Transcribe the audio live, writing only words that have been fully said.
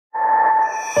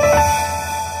So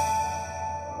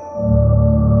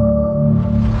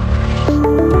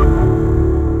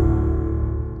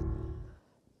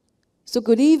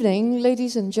good evening,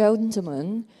 ladies and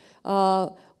gentlemen.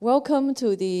 Welcome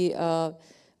to the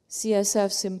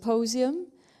CSF Symposium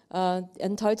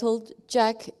entitled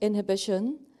JAK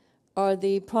Inhibition, Are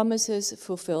the Promises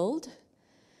Fulfilled?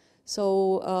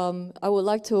 So I would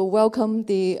like to welcome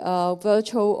the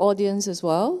virtual audience as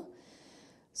well.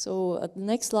 So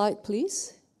next slide,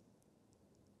 please.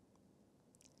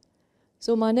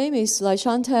 So my name is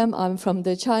Lai-Shan Tam. I'm from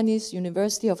the Chinese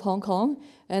University of Hong Kong,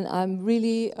 and I'm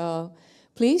really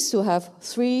pleased to have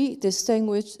three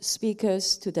distinguished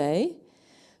speakers today.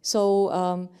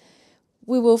 So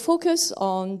we will focus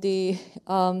on the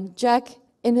JAK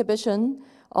inhibition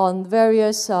on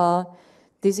various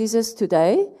diseases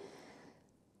today.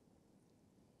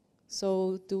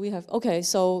 So do we have, okay,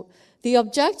 so the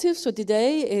objectives for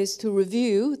today is to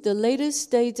review the latest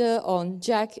data on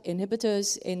JAK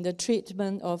inhibitors in the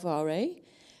treatment of RA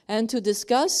and to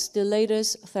discuss the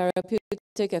latest therapeutic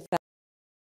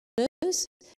effectiveness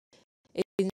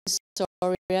in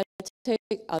psoriatic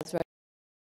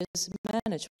arthritis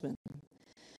management.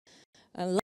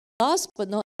 And last but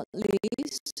not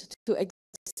least, to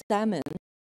examine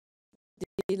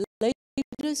the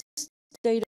latest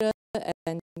data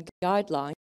and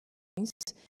guidelines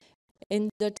in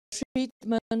the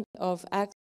treatment of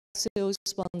axial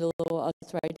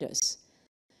spondyloarthritis.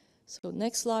 So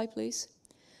next slide, please.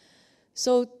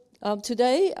 So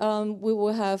today we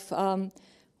will have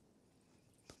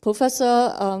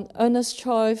Professor Ernest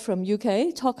Choy from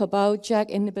UK talk about JAK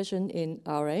inhibition in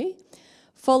RA,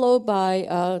 followed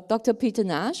by Dr. Peter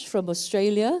Nash from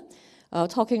Australia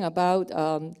talking about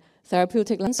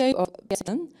therapeutic landscape of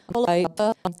medicine, followed by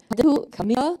Hideto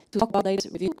Kameda to talk about the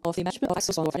latest review of the management of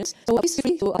axial spondyloarthritis. So please feel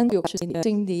free to unmute your questions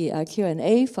using the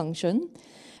Q&A function,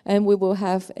 and we will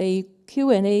have a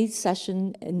Q&A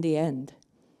session in the end.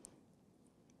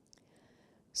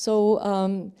 So,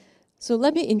 so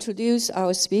let me introduce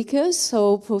our speakers.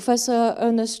 So Professor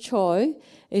Ernest Choy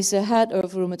is the head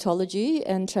of rheumatology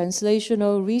and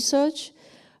translational research.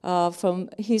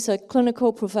 He's a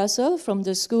clinical professor from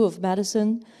the School of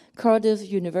Medicine, Cardiff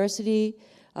University,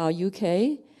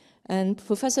 UK. And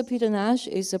Professor Peter Nash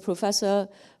is a professor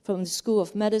from the School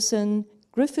of Medicine,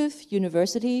 Griffith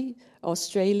University,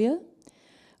 Australia.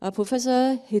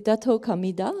 Professor Hideto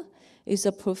Kameda is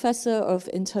a professor of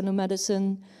internal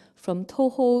medicine from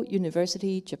Toho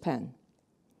University, Japan.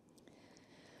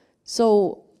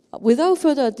 So without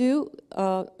further ado,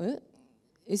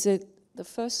 is it the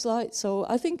first slide? So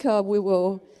I think we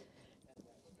will,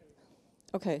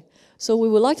 okay. So we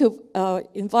would like to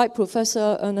invite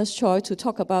Professor Ernest Choy to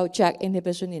talk about JAK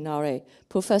inhibition in RA.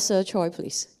 Professor Choy,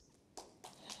 please.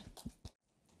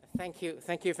 Thank you.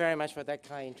 Thank you very much for that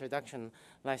kind introduction,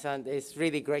 Lai-Shan. It's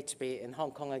really great to be in Hong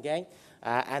Kong again,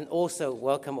 and also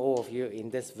welcome all of you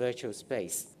in this virtual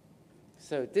space.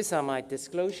 So these are my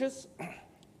disclosures.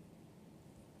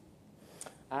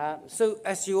 So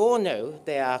as you all know,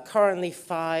 there are currently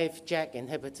 5 JAK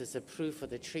inhibitors approved for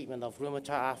the treatment of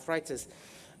rheumatoid arthritis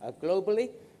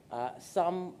globally.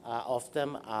 Some of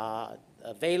them are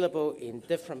available in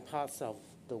different parts of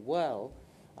the world.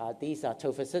 These are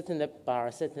tofacitinib,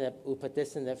 baricitinib,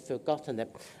 upadacitinib, filgotinib,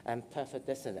 and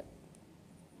perfadicinib.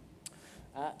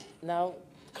 Now,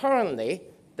 currently,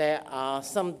 there are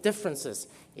some differences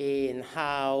in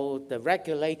how the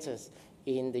regulators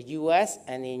in the US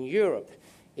and in Europe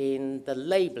in the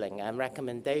labeling and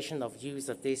recommendation of use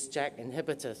of these JAK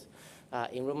inhibitors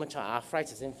in rheumatoid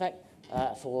arthritis. In fact,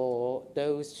 for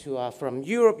those who are from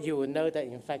Europe, you will know that,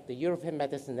 in fact, the European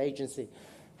Medicine Agency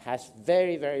has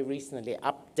very, very recently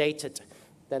updated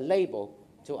the label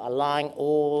to align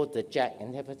all the JAK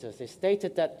inhibitors. It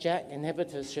stated that JAK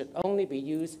inhibitors should only be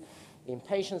used in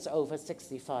patients over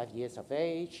 65 years of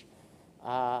age,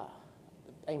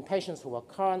 in patients who are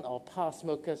current or past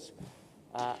smokers,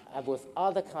 with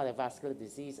other cardiovascular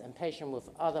disease, and patients with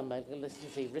other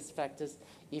malignancy risk factors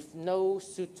if no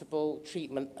suitable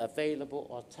treatment available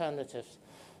alternatives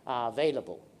are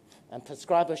available. And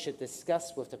prescribers should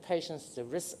discuss with the patients the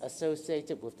risks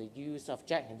associated with the use of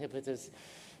JAK inhibitors,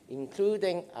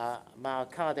 including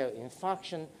myocardial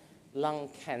infarction, lung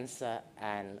cancer,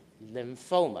 and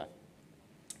lymphoma.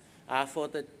 For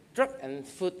the Drug and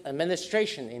Food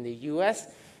Administration in the US,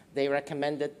 they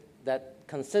recommended that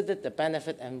consider the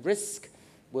benefit and risk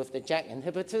with the JAK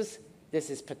inhibitors. This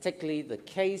is particularly the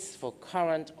case for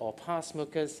current or past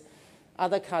smokers,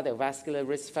 other cardiovascular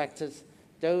risk factors,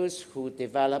 those who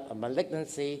develop a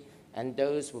malignancy, and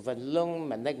those with a lung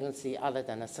malignancy other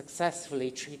than a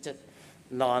successfully treated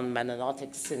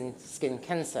non-melanotic skin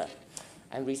cancer.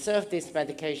 and reserve these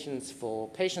medications for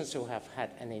patients who have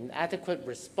had an inadequate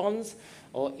response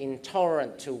or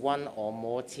intolerant to one or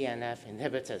more TNF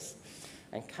inhibitors,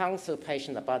 and counsel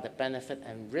patients about the benefit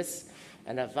and risk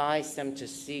and advise them to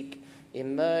seek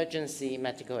emergency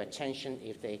medical attention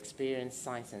if they experience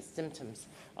signs and symptoms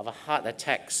of a heart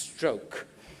attack, stroke,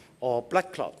 or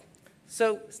blood clot.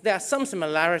 So there are some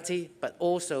similarity, but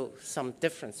also some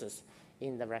differences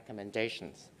in the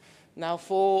recommendations. Now,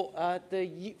 for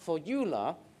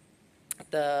EULAR,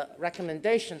 the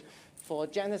recommendation for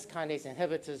Janus kinase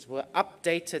inhibitors were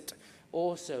updated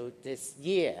also this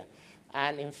year.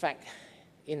 And in fact,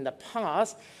 in the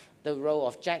past, the role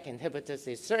of JAK inhibitors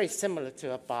is very similar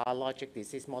to a biologic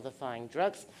disease-modifying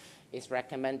drugs. It's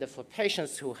recommended for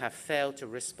patients who have failed to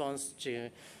respond to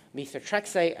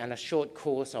methotrexate and a short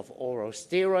course of oral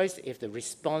steroids if the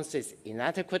response is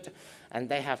inadequate and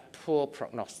they have poor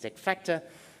prognostic factor.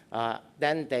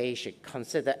 Then they should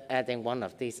consider adding one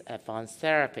of these advanced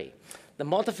therapy. The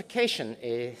modification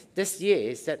this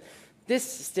year is that this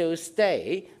still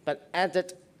stay, but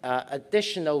added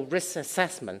additional risk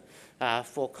assessment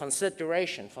for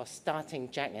consideration for starting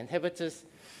JAK inhibitors.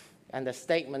 And the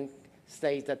statement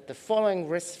states that the following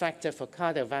risk factor for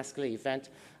cardiovascular event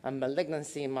and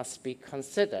malignancy must be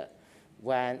considered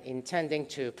when intending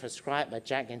to prescribe a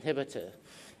JAK inhibitor.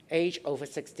 Age over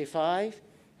 65,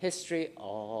 history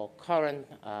or current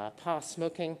past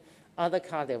smoking, other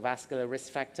cardiovascular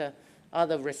risk factor,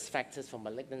 other risk factors for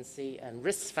malignancy, and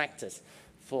risk factors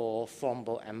for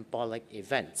thromboembolic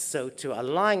events. So to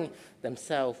align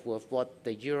themselves with what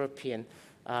the European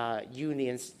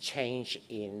Union's change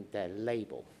in their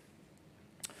label.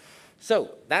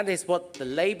 So that is what the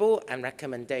label and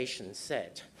recommendation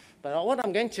said. But what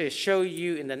I'm going to show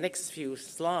you in the next few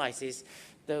slides is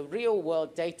the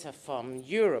real-world data from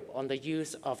Europe on the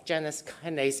use of Janus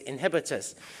kinase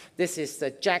inhibitors. This is the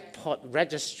JAKpot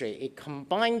registry. It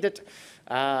combined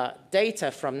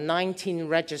data from 19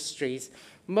 registries,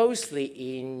 mostly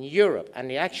in Europe,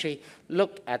 and it actually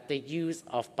looked at the use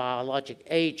of biologic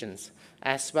agents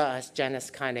as well as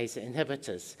Janus kinase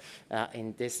inhibitors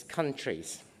in these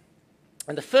countries.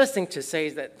 And the first thing to say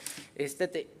is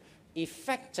that the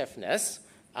effectiveness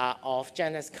of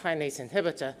Janus kinase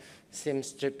inhibitor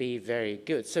seems to be very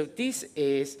good. So this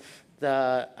is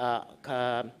the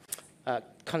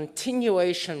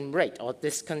continuation rate or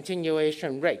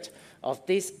discontinuation rate of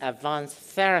this advanced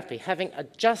therapy, having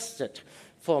adjusted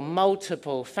for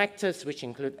multiple factors, which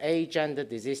include age, gender,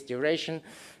 disease duration,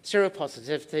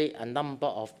 seropositivity, a number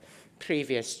of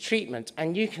previous treatment.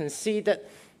 And you can see that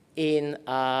in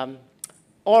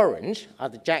orange are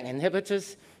the JAK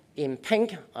inhibitors, in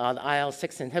pink are the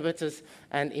IL-6 inhibitors,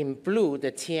 and in blue,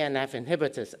 the TNF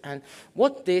inhibitors. And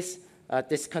what this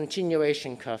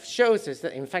discontinuation curve shows is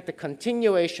that, in fact, the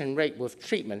continuation rate with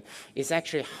treatment is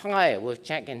actually higher with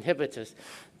JAK inhibitors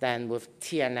than with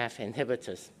TNF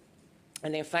inhibitors.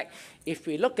 And in fact, if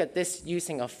we look at this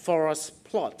using a forest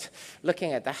plot,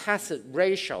 looking at the hazard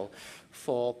ratio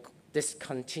for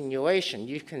discontinuation,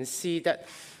 you can see that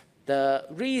the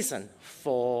reason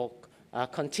for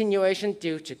continuation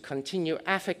due to continued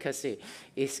efficacy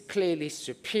is clearly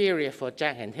superior for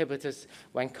JAK inhibitors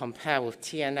when compared with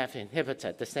TNF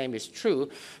inhibitor. The same is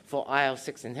true for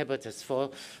IL-6 inhibitors.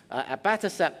 For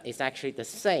abatacept, it's actually the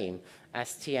same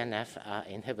as TNF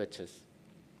inhibitors.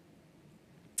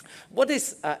 What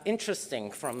is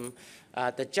interesting from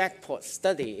the JAKpot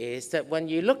study is that when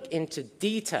you look into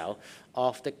detail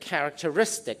of the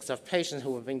characteristics of patients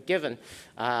who have been given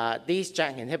these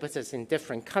JAK inhibitors in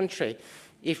different countries,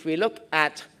 if we look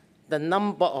at the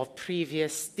number of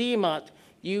previous DMARD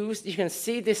used, you can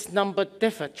see this number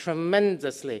differ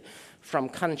tremendously from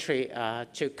country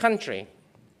to country.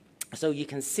 So you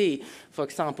can see, for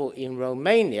example, in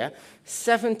Romania,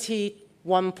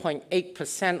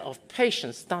 71.8% of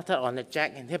patients started on the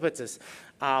JAK inhibitors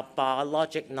are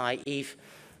biologic naive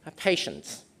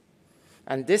patients.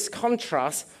 And this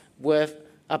contrasts with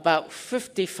about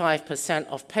 55%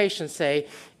 of patients, say,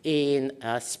 in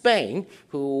Spain,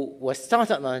 who were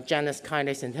started on Janus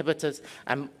kinase inhibitors,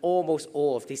 and almost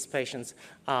all of these patients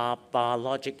are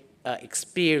biologic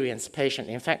experienced patients.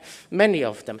 In fact, many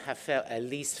of them have failed at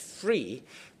least 3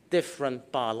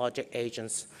 different biologic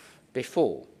agents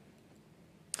before.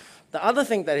 The other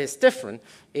thing that is different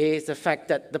is the fact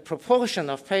that the proportion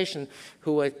of patients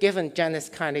who were given Janus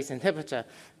kinase inhibitor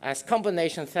as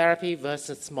combination therapy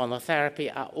versus monotherapy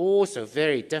are also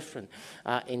very different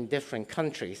in different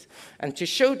countries. And to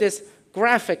show this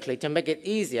graphically, to make it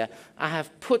easier, I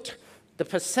have put the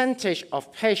percentage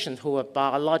of patients who were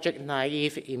biologic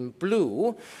naive in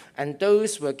blue, and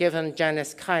those were given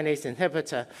Janus kinase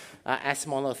inhibitor as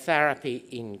monotherapy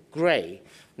in gray.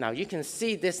 Now, you can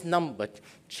see this number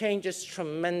changes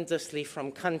tremendously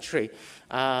from country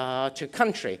to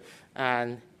country.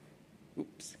 And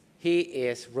here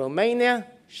is Romania,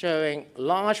 showing a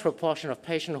large proportion of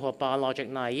patients who are biologic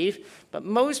naive, but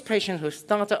most patients who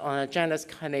started on a Janus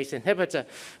kinase inhibitor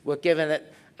were given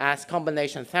it as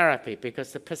combination therapy,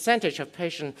 because the percentage of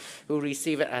patients who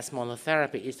receive it as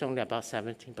monotherapy is only about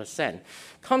 17%.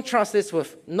 Contrast this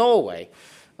with Norway.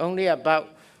 Only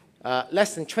about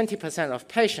less than 20% of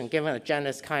patients given a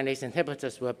Janus kinase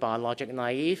inhibitors were biologic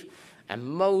naive, and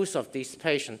most of these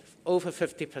patients, over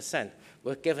 50%,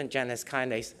 were given Janus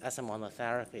kinase as a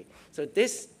monotherapy. So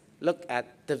this look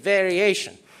at the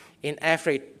variation in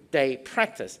everyday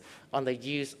practice on the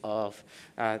use of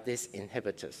these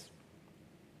inhibitors.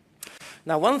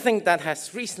 Now, one thing that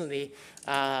has recently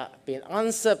been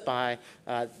answered by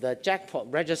the JAK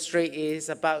registry is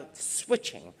about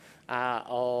switching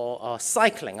or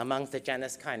cycling among the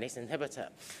Janus kinase inhibitor.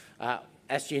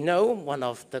 As you know, one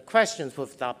of the questions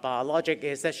with the biologic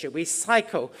is that should we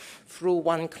cycle through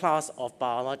one class of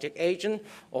biologic agent,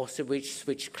 or should we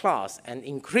switch class? And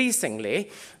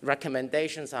increasingly,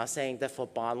 recommendations are saying that for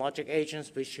biologic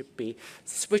agents, we should be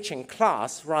switching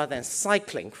class rather than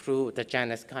cycling through the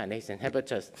Janus kinase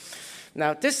inhibitors.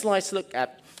 Now, this slide looks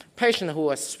at patients who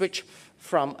are switched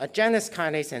from a Janus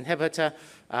kinase inhibitor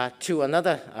to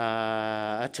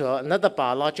another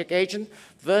biologic agent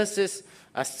versus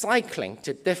cycling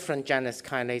to different Janus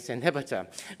kinase inhibitor.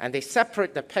 And they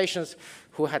separate the patients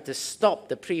who had to stop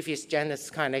the previous Janus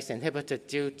kinase inhibitor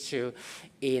due to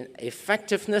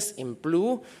ineffectiveness in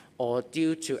blue or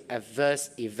due to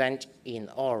adverse event in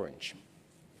orange.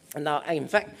 And now, in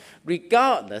fact,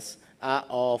 regardless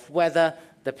of whether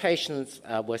the patients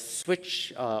were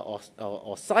switched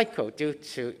or cycled due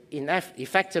to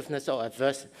ineffectiveness or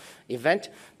adverse event,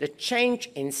 the change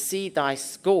in CDAI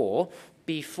score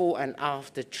before and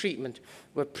after treatment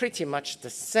were pretty much the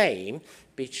same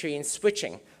between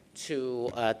switching to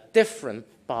a different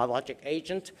biologic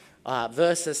agent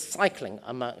versus cycling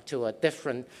to a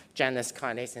different Janus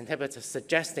kinase inhibitor,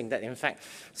 suggesting that, in fact,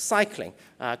 cycling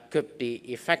could be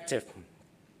effective.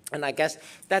 And I guess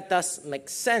that does make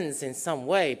sense in some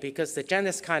way, because the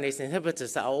Janus kinase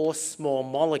inhibitors are all small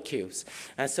molecules.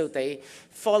 And so they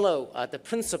follow the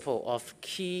principle of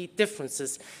key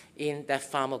differences in their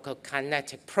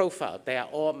pharmacokinetic profile. They are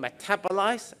all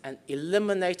metabolized and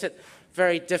eliminated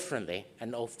very differently.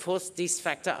 And of course, these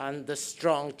factors are under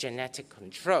strong genetic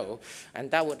control.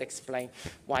 And that would explain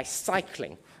why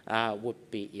cycling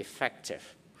would be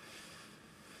effective.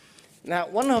 Now,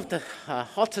 one of the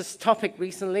hottest topics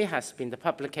recently has been the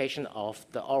publication of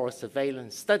the oral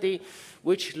surveillance study,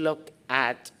 which looked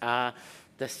at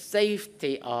the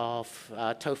safety of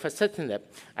tofacitinib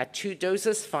at 2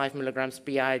 doses, 5 milligrams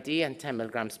BID and 10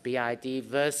 milligrams BID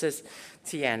versus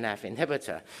TNF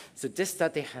inhibitor. So this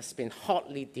study has been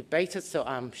hotly debated, so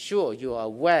I'm sure you are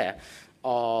aware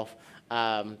of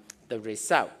the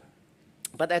result.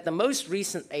 But at the most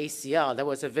recent ACR, there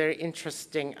was a very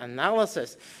interesting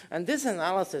analysis. And this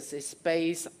analysis is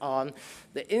based on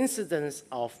the incidence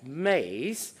of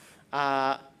MACE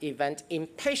event in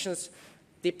patients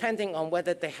depending on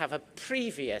whether they have a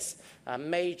previous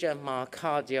major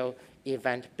myocardial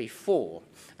event before.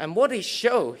 And what it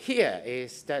shows here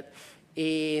is that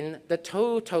in the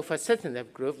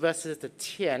tofacitinib group versus the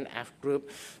TNF group,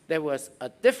 there was a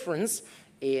difference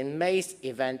in MACE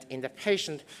event in the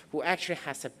patient who actually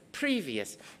has a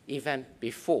previous event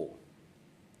before.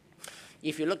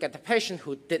 If you look at the patient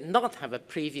who did not have a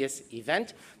previous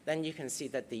event, then you can see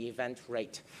that the event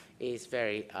rate is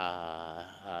very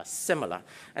similar.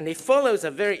 And it follows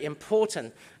a very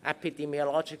important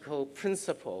epidemiological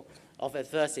principle of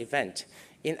adverse event.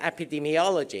 In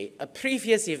epidemiology, a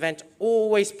previous event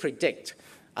always predicts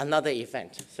another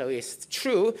event. So it's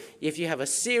true, if you have a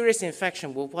serious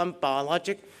infection with one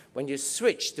biologic, when you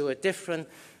switch to a different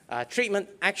treatment,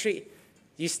 actually,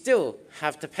 you still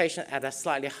have the patient at a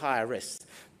slightly higher risk.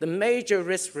 The major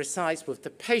risk resides with the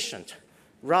patient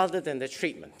rather than the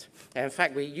treatment. And in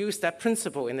fact, we used that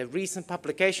principle in a recent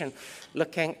publication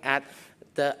looking at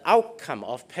the outcome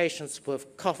of patients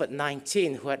with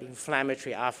COVID-19 who had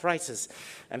inflammatory arthritis.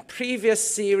 And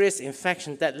previous serious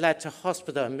infection that led to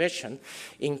hospital admission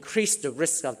increased the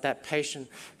risk of that patient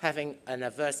having an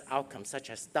adverse outcome, such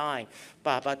as dying,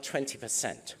 by about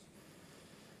 20%.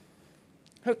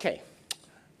 Okay.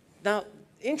 Now,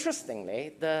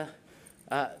 interestingly, the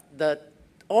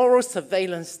oral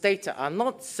surveillance data are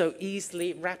not so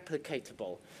easily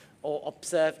replicatable or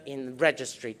observed in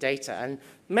registry data. And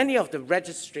many of the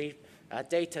registry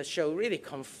data show really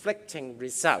conflicting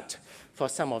results for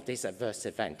some of these adverse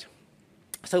events.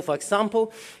 So for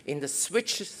example, in the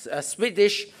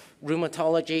Swedish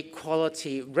Rheumatology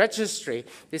Quality Registry,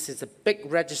 this is a big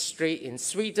registry in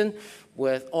Sweden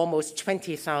with almost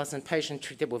 20,000 patients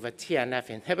treated with a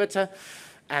TNF inhibitor,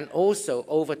 and also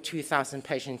over 2,000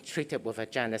 patients treated with a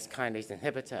Janus kinase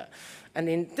inhibitor. And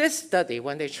in this study,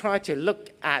 when they tried to look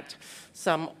at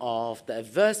some of the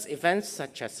adverse events,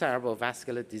 such as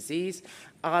cerebrovascular disease,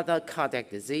 other cardiac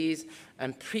disease,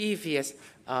 and previous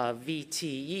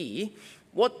VTE,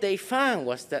 what they found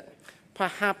was that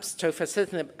perhaps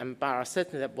tofacitinib and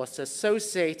baricitinib was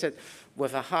associated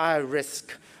with a higher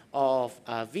risk of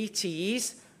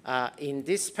VTEs in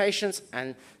these patients,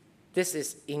 and this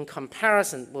is in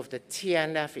comparison with the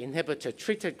TNF inhibitor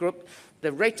treated group.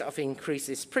 The rate of increase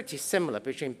is pretty similar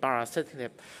between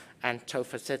baricitinib and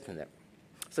tofacitinib.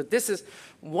 So this is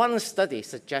one study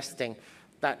suggesting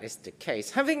that is the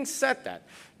case. Having said that,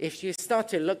 if you start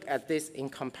to look at this in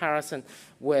comparison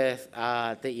with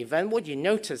the event, what you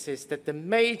notice is that the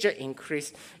major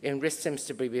increase in risk seems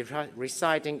to be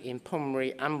residing in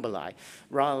pulmonary emboli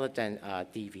rather than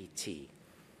DVT.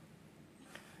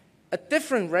 A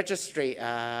different registry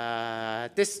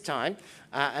this time,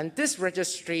 and this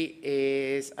registry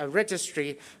is a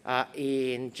registry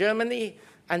in Germany,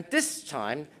 and this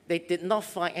time they did not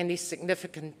find any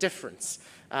significant difference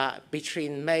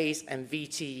between MACE and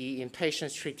VTE in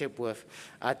patients treated with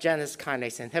Janus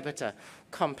kinase inhibitor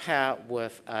compared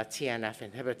with TNF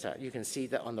inhibitor. You can see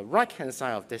that on the right-hand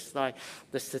side of this slide,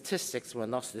 the statistics were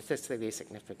not statistically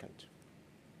significant.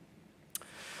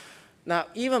 Now,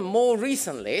 even more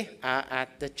recently,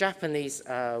 at the Japanese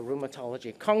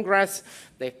Rheumatology Congress,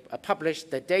 they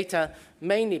published the data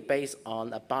mainly based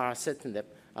on baricitinib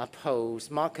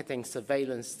post-marketing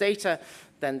surveillance data.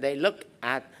 Then they looked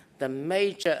at the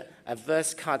major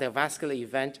adverse cardiovascular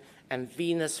event and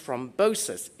venous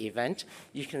thrombosis event.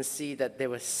 You can see that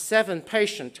there were 7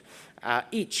 patients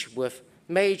each with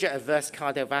major adverse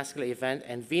cardiovascular event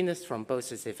and venous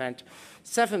thrombosis event,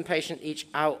 7 patients each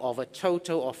out of a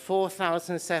total of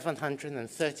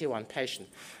 4,731 patients.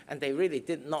 And they really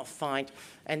did not find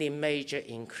any major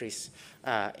increase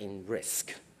in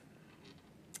risk.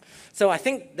 So I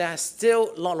think there's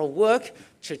still a lot of work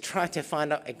to try to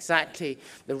find out exactly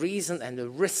the reason and the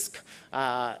risk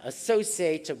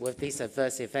associated with these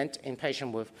adverse events in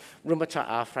patients with rheumatoid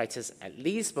arthritis at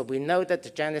least, but we know that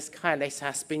the Janus kinase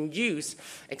has been used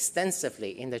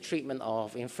extensively in the treatment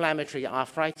of inflammatory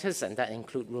arthritis, and that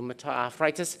includes rheumatoid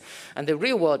arthritis. And the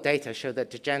real-world data show that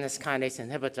the Janus kinase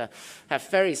inhibitor have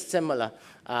very similar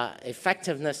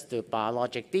effectiveness to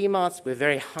biologic DMARDs with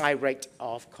very high rate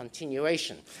of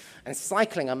continuation. And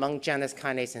cycling among Janus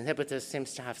kinase inhibitors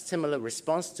seems to have similar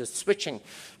response to switching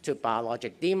to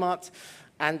biologic DMARDs.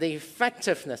 And the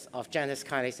effectiveness of Janus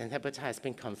kinase inhibitor has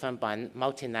been confirmed by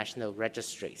multinational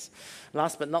registries.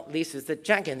 Last but not least is that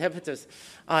JAK inhibitors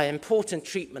are an important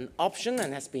treatment option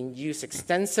and has been used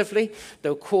extensively,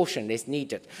 though caution is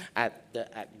needed at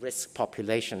the at-risk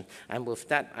population. And with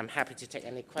that, I'm happy to take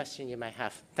any question you may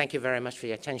have. Thank you very much for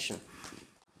your attention.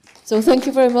 So thank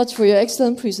you very much for your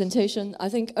excellent presentation. I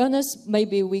think, Ernest,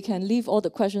 maybe we can leave all the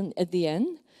questions at the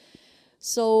end.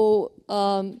 So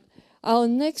our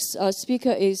next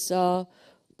speaker is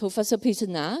Professor Peter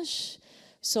Nash.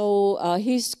 So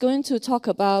he's going to talk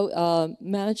about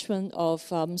management of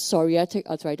psoriatic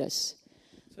arthritis.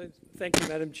 So thank you,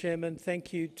 Madam Chairman.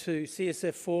 Thank you to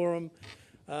CSF Forum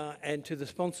and to the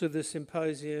sponsor of this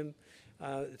symposium.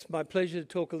 It's my pleasure to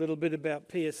talk a little bit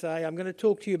about PSA. I'm going to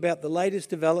talk to you about the latest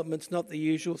developments, not the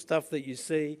usual stuff that you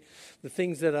see, the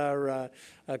things that are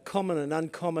common and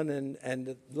uncommon, and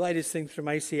the latest things from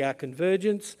ACR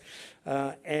convergence.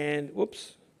 And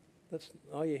whoops,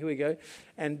 oh yeah, here we go.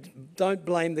 And don't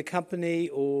blame the company,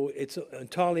 or it's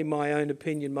entirely my own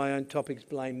opinion, my own topics,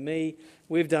 blame me.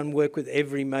 We've done work with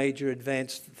every major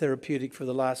advanced therapeutic for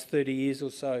the last 30 years or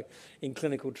so in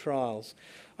clinical trials.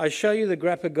 I show you the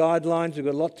GRAPPA guidelines. We've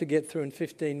got a lot to get through in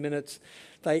 15 minutes.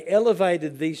 They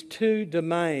elevated these 2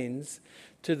 domains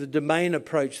to the domain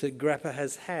approach that GRAPPA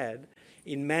has had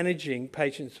in managing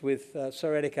patients with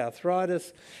psoriatic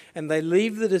arthritis, and they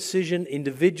leave the decision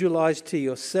individualized to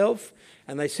yourself,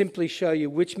 and they simply show you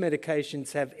which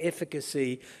medications have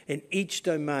efficacy in each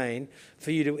domain for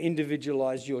you to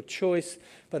individualize your choice.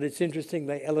 But it's interesting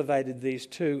they elevated these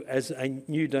 2 as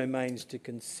new domains to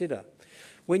consider.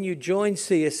 When you join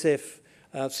CSF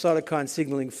Cytokine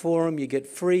Signaling Forum, you get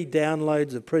free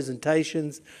downloads of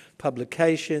presentations,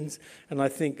 publications, and I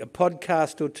think a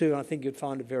podcast or two, and I think you'd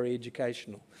find it very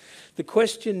educational. The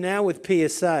question now with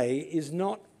PSA is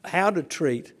not how to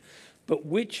treat, but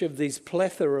which of these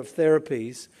plethora of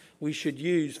therapies we should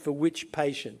use for which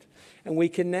patient. And we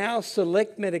can now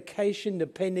select medication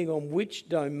depending on which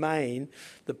domain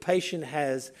the patient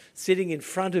has sitting in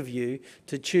front of you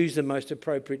to choose the most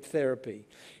appropriate therapy.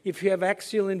 If you have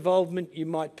axial involvement, you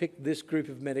might pick this group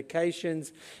of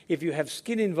medications. If you have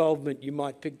skin involvement, you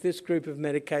might pick this group of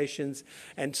medications,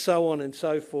 and so on and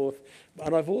so forth.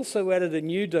 But I've also added a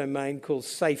new domain called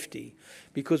safety,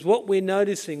 because what we're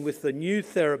noticing with the new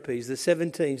therapies, the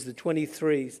 17s, the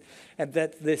 23s, and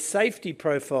that their safety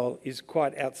profile is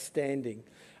quite outstanding,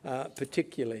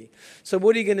 particularly. So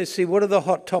what are you going to see? What are the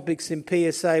hot topics in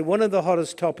PSA? One of the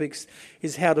hottest topics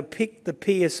is how to pick the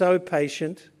PSO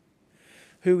patient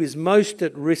who is most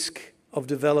at risk of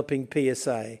developing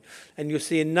PSA. And you'll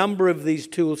see a number of these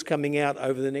tools coming out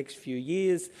over the next few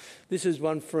years. This is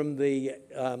one from the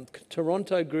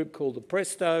Toronto group called the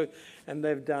Presto, and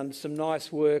they've done some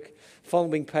nice work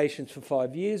following patients for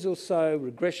 5 years or so,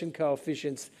 regression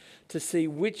coefficients, to see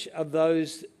which of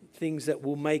those things that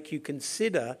will make you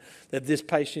consider that this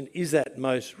patient is at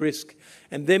most risk.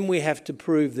 And then we have to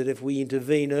prove that if we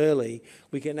intervene early,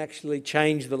 we can actually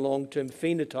change the long-term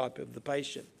phenotype of the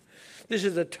patient. This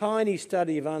is a tiny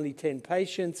study of only 10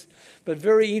 patients, but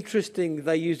very interesting.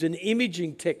 They used an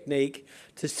imaging technique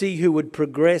to see who would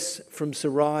progress from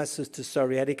psoriasis to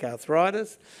psoriatic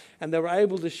arthritis, and they were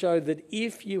able to show that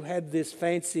if you had this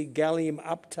fancy gallium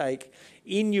uptake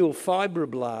in your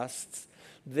fibroblasts,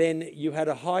 then you had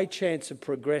a high chance of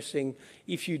progressing.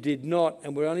 If you did not,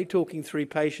 and we're only talking 3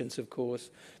 patients, of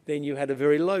course, then you had a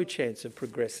very low chance of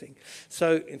progressing.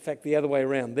 So, in fact, the other way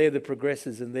around, they're the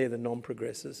progressors and they're the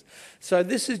non-progressors. So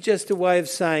this is just a way of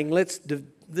saying,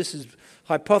 this is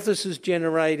hypothesis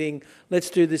generating, let's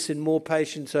do this in more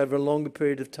patients over a longer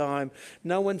period of time.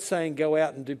 No one's saying go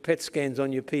out and do PET scans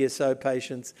on your PSO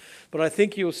patients, but I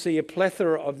think you'll see a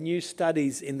plethora of new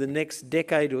studies in the next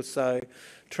decade or so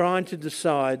trying to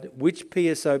decide which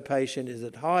PSO patient is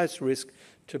at highest risk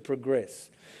to progress.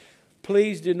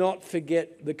 Please do not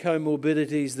forget the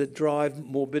comorbidities that drive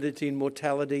morbidity and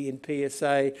mortality in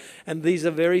PSA, and these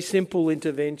are very simple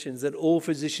interventions that all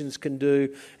physicians can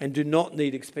do and do not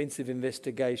need expensive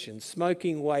investigations.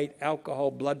 Smoking, weight,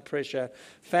 alcohol, blood pressure,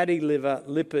 fatty liver,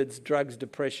 lipids, drugs,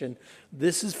 depression.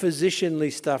 This is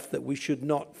physicianly stuff that we should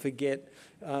not forget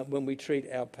when we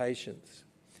treat our patients.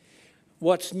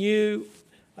 What's new?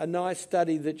 A nice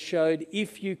study that showed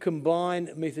if you combine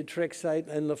methotrexate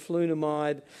and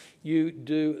leflunomide, you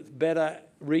do better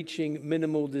reaching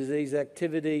minimal disease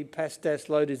activity, PASDAS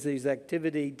low disease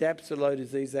activity, DAPSA low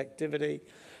disease activity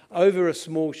over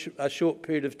a short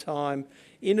period of time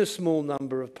in a small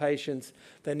number of patients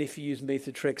than if you use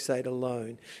methotrexate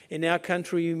alone. In our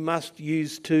country, you must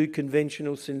use 2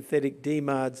 conventional synthetic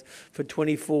DMARDs for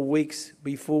 24 weeks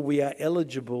before we are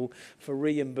eligible for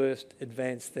reimbursed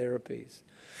advanced therapies.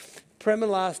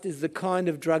 Premolast is the kind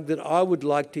of drug that I would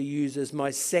like to use as my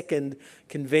second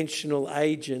conventional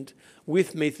agent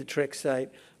with methotrexate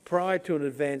prior to an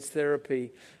advanced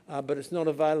therapy, but it's not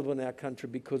available in our country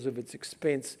because of its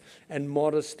expense and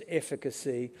modest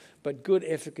efficacy, but good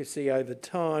efficacy over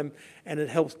time, and it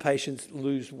helps patients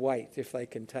lose weight if they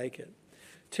can take it.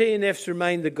 TNFs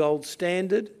remain the gold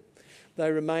standard.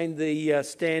 They remain the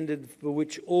standard for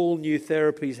which all new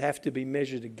therapies have to be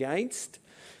measured against.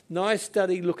 Nice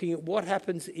study looking at what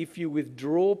happens if you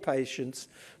withdraw patients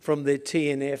from their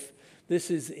TNF.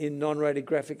 This is in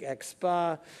non-radiographic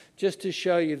AXPAR, just to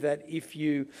show you that if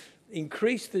you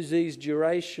increase the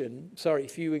duration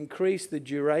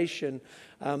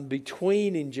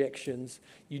between injections,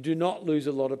 you do not lose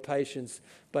a lot of patients.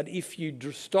 But if you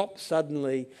stop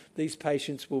suddenly, these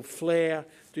patients will flare.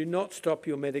 Do not stop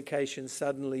your medication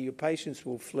suddenly. Your patients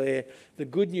will flare. The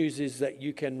good news is that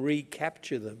you can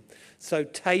recapture them. So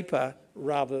taper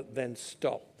rather than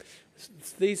stop.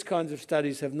 These kinds of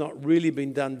studies have not really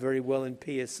been done very well in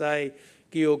PSA.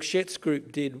 Georg Schett's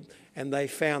group did, and they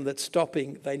found that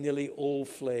stopping, they nearly all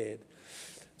flared.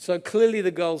 So clearly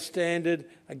the gold standard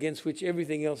against which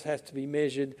everything else has to be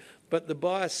measured, but the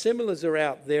biosimilars are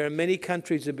out there, and many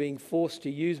countries are being forced to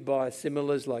use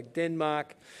biosimilars like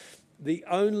Denmark. The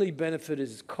only benefit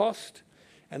is cost,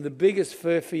 and the biggest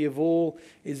furphy of all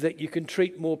is that you can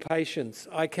treat more patients.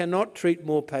 I cannot treat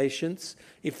more patients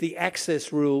if the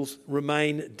access rules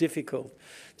remain difficult.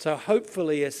 So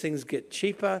hopefully as things get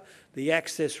cheaper, the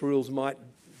access rules might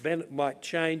might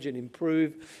change and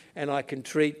improve, and I can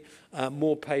treat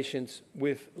more patients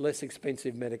with less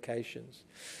expensive medications.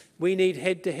 We need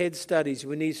head-to-head studies.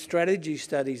 We need strategy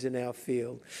studies in our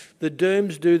field. The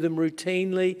derms do them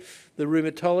routinely. The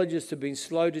rheumatologists have been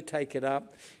slow to take it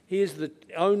up. Here's the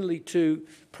only two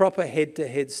proper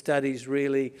head-to-head studies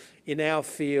really in our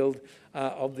field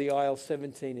of the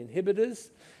IL-17 inhibitors.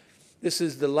 This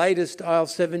is the latest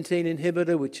IL-17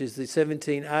 inhibitor, which is the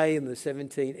 17A and the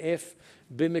 17F,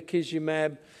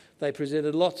 bimekizumab. They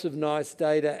presented lots of nice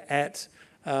data at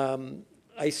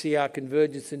ACR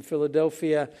Convergence in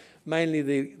Philadelphia, mainly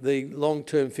the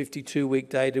long-term 52-week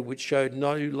data, which showed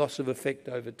no loss of effect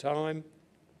over time.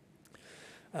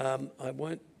 I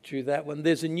won't do that one.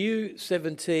 There's a new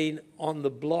 17 on the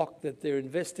block that they're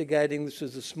investigating. This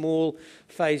was a small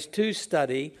phase 2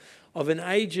 study of an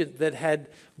agent that had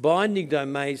binding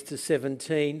domains to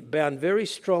 17, bound very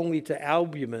strongly to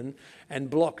albumin and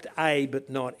blocked A but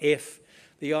not F.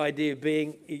 The idea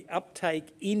being uptake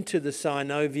into the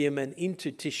synovium and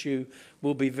into tissue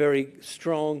will be very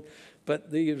strong,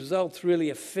 but the results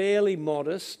really are fairly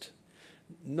modest,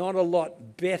 not a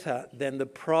lot better than the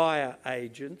prior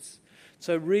agents.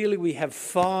 So really we have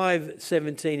 5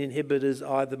 17 inhibitors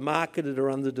either marketed or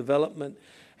under development.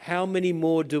 How many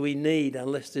more do we need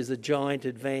unless there's a giant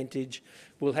advantage?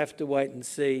 We'll have to wait and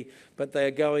see, but they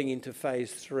are going into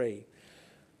phase 3.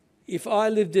 If I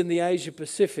lived in the Asia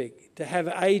Pacific, to have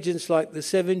agents like the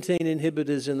 17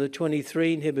 inhibitors and the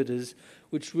 23 inhibitors,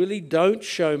 which really don't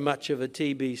show much of a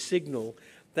TB signal,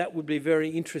 that would be very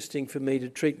interesting for me to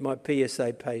treat my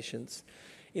PSA patients.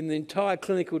 In the entire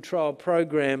clinical trial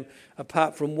program,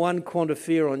 apart from one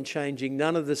quantiferon changing,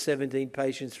 none of the 17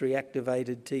 patients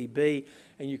reactivated TB,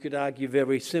 and you could argue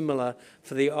very similar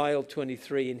for the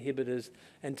IL-23 inhibitors,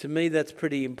 and to me that's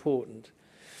pretty important.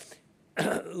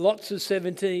 Lots of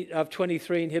 23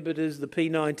 inhibitors, the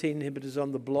P19 inhibitors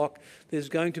on the block. There's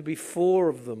going to be 4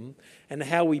 of them, and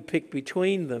how we pick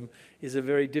between them is a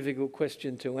very difficult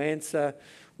question to answer.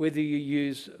 Whether you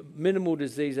use minimal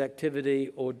disease activity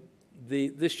or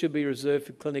this should be reserved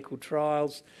for clinical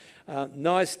trials.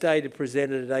 Nice data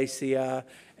presented at ACR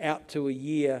out to a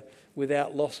year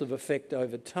without loss of effect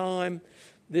over time.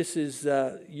 This is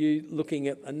you looking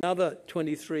at another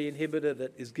 23 inhibitor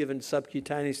that is given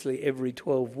subcutaneously every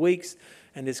 12 weeks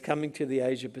and is coming to the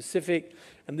Asia Pacific.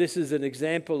 And this is an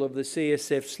example of the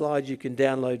CSF slides you can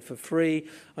download for free.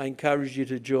 I encourage you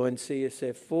to join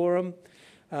CSF Forum.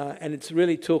 And it's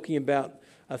really talking about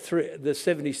the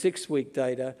 76-week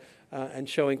data and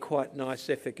showing quite nice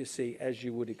efficacy as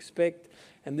you would expect.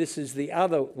 And this is the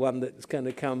other one that's going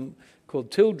to come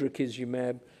called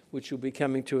tildrakizumab, which will be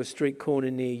coming to a street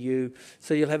corner near you.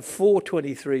 So you'll have 4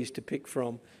 23s to pick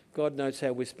from. God knows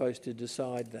how we're supposed to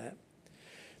decide that.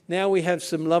 Now we have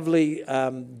some lovely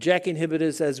JAK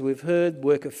inhibitors, as we've heard,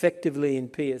 work effectively in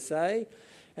PSA.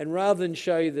 And rather than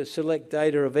show you the select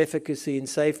data of efficacy and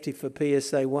safety for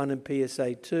PSA1 and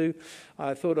PSA2,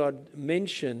 I thought I'd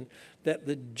mention that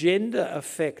the gender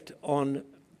effect on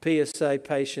PSA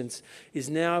patients is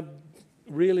now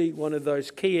really one of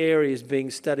those key areas being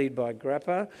studied by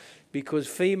GRAPPA, because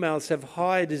females have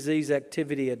higher disease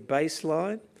activity at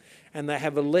baseline and they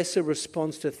have a lesser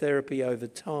response to therapy over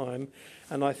time.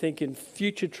 And I think in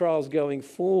future trials going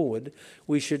forward,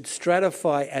 we should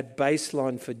stratify at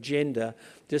baseline for gender,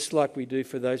 just like we do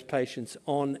for those patients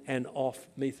on and off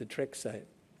methotrexate.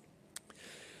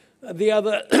 The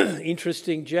other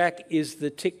interesting JAK is the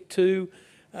TYK2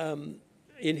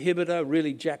 inhibitor,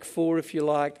 really JAK4 if you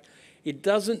like. It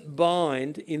doesn't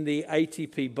bind in the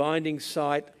ATP binding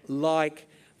site like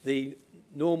the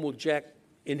normal JAK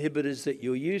inhibitors that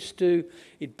you're used to.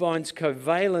 It binds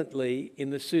covalently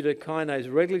in the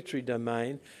pseudokinase regulatory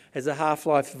domain, has a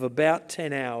half-life of about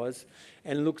 10 hours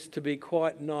and looks to be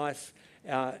quite nice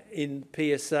in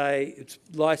PSA. It's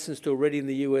licensed already in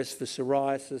the US for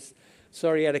psoriasis.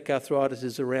 Psoriatic arthritis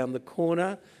is around the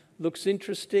corner. Looks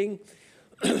interesting.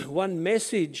 One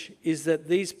message is that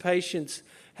these patients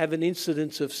have an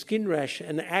incidence of skin rash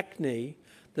and acne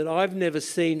that I've never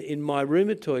seen in my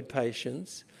rheumatoid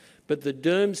patients, but the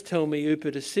derms tell me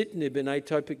upadacitinib in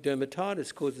atopic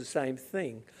dermatitis cause the same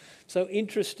thing. So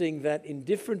interesting that in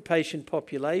different patient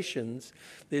populations,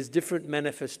 there's different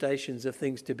manifestations of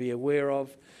things to be aware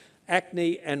of.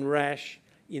 Acne and rash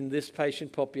in this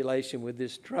patient population with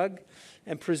this drug,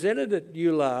 and presented at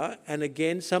EULAR, and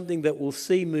again, something that we'll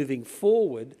see moving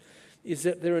forward, is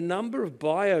that there are a number of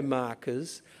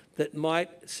biomarkers that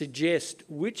might suggest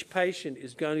which patient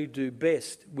is going to do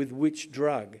best with which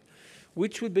drug.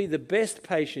 Which would be the best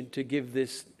patient to give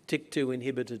this TYK2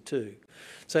 inhibitor too.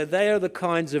 So they are the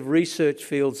kinds of research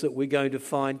fields that we're going to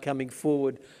find coming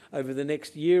forward over the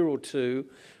next year or two.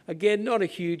 Again, not a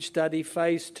huge study,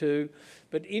 phase 2,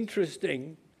 but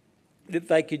interesting that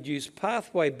they could use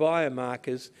pathway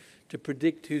biomarkers to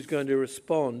predict who's going to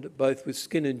respond, both with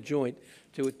skin and joint,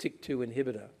 to a TYK2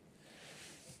 inhibitor.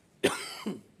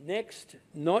 Next,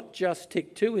 not just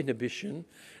TYK2 inhibition,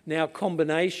 now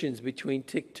combinations between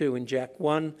TYK2 and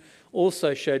JAK1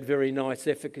 also showed very nice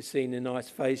efficacy in a nice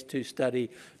phase 2 study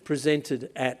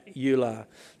presented at EULAR.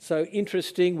 So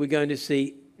interesting, we're going to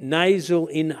see nasal,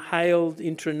 inhaled,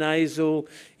 intranasal,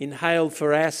 inhaled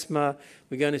for asthma.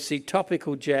 We're going to see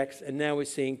topical JAKs, and now we're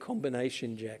seeing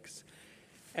combination JAKs.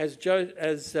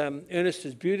 As Ernest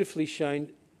has beautifully shown,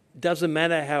 doesn't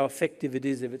matter how effective it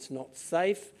is if it's not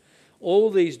safe.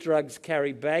 All these drugs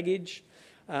carry baggage,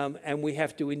 and we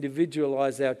have to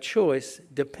individualise our choice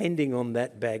depending on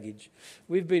that baggage.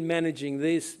 We've been managing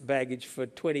this baggage for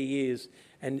 20 years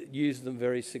and used them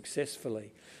very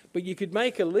successfully. But you could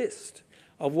make a list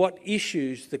of what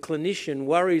issues the clinician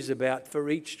worries about for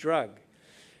each drug.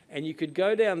 And you could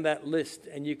go down that list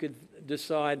and you could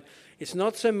decide it's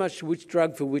not so much which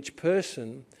drug for which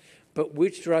person, but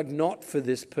which drug not for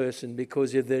this person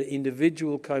because of their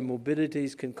individual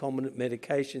comorbidities, concomitant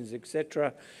medications,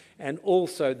 etc., and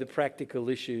also the practical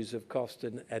issues of cost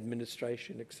and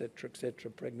administration, etc.,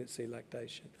 pregnancy,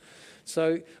 lactation.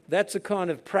 So that's a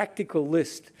kind of practical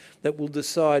list that will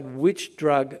decide which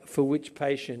drug for which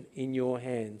patient in your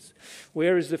hands.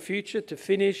 Where is the future? To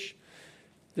finish,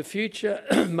 the future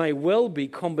may well be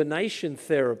combination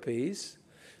therapies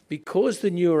because the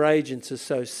newer agents are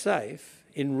so safe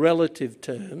in relative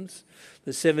terms,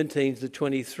 the 17s, the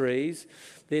 23s,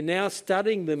 they're now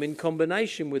studying them in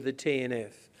combination with the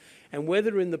TNF. And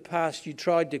whether in the past you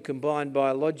tried to combine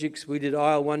biologics, we did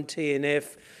IL-1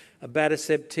 TNF,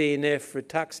 abatacept TNF,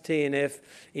 Ritux TNF,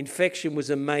 infection was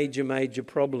a major, major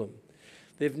problem.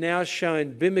 They've now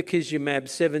shown bimekizumab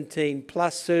 17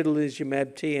 plus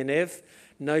certolizumab TNF,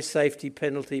 no safety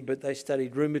penalty, but they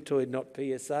studied rheumatoid, not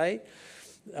PSA.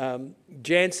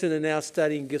 Janssen are now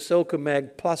studying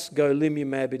guselkumab plus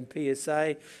golimumab in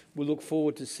PSA. We look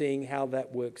forward to seeing how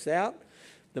that works out.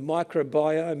 The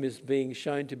microbiome is being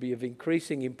shown to be of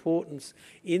increasing importance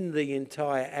in the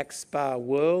entire AxSpA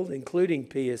world, including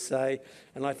PSA,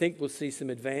 and I think we'll see some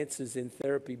advances in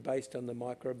therapy based on the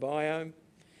microbiome.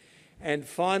 And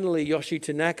finally, Yoshi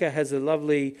Tanaka has a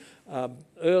lovely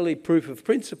early proof of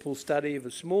principle study of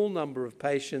a small number of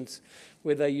patients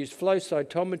where they used flow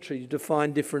cytometry to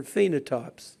define different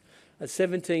phenotypes. A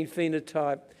 17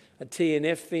 phenotype, a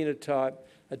TNF phenotype,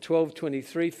 a 12-23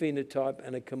 phenotype,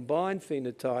 and a combined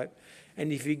phenotype.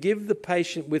 And if you give the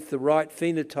patient with the right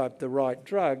phenotype the right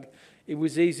drug, it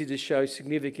was easy to show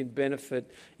significant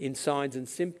benefit in signs and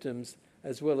symptoms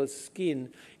as well as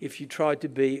skin if you tried to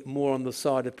be more on the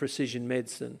side of precision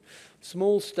medicine.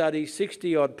 Small study,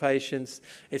 60-odd patients.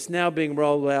 It's now being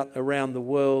rolled out around the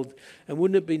world. And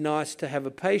wouldn't it be nice to have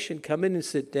a patient come in and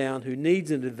sit down who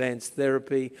needs an advanced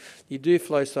therapy? You do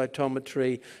flow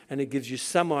cytometry, and it gives you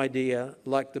some idea,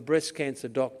 like the breast cancer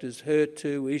doctors,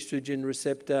 HER2, estrogen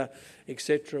receptor,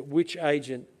 etc., which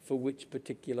agent for which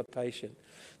particular patient.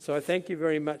 So I thank you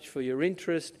very much for your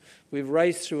interest. We've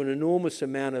raced through an enormous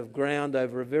amount of ground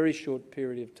over a very short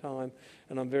period of time,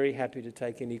 and I'm very happy to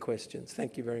take any questions.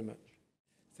 Thank you very much.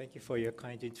 Thank you for your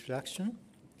kind introduction.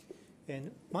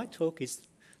 And my talk is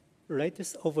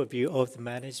latest overview of the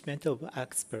management of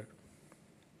AxSpA.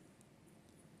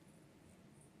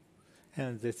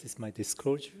 And this is my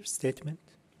disclosure statement.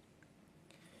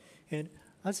 And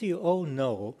as you all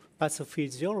know,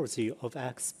 pathophysiology of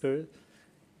AxSpA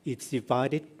is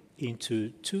divided into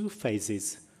two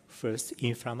phases. First,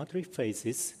 inflammatory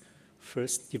phases.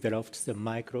 First developed the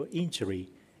micro-injury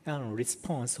and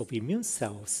response of immune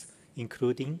cells,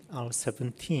 including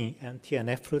IL-17 and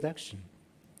TNF production.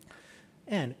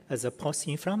 And as a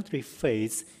post-inflammatory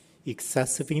phase,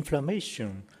 excessive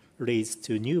inflammation leads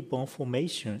to new bone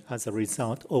formation as a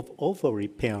result of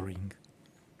over-repairing.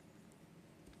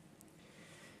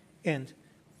 And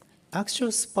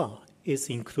actual SPA is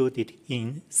included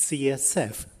in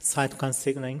CSF, Cytokine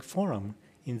Signaling Forum,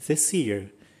 in this year.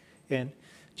 And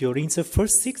during the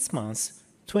first 6 months,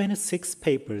 26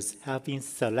 papers have been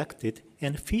selected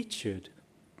and featured.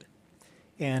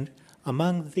 And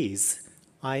among these,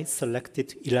 I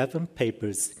selected 11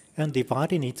 papers and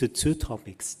divided into two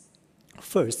topics.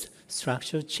 First,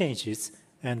 structural changes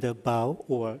and BAL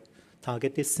or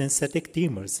targeted synthetic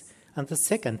dimers. And the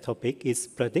second topic is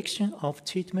prediction of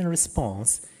treatment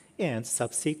response and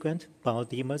subsequent BAL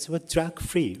dimers with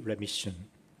drug-free remission.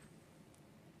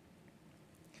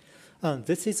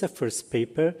 This is the first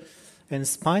paper, and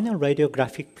spinal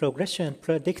radiographic progression and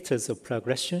predictors of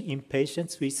progression in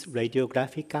patients with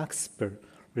radiographic AXPR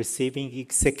receiving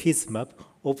ixekizumab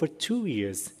over 2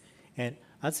 years. And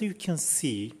as you can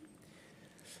see,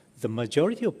 the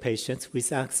majority of patients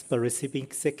with AXPR receiving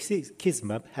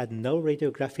ixekizumab had no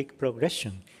radiographic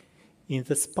progression in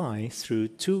the spine through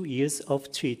 2 years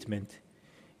of treatment.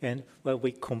 And when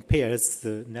we compare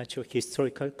the natural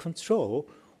historical control,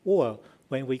 or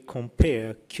when we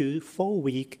compare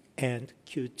Q4-week and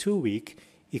Q2-week,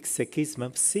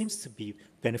 ixekizumab seems to be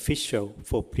beneficial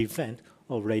for prevent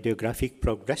of radiographic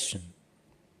progression.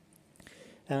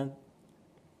 And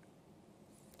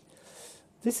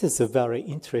this is a very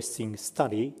interesting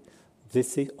study.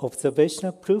 This is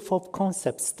observational proof of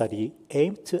concept study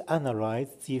aimed to analyze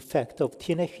the effect of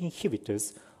TNF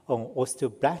inhibitors on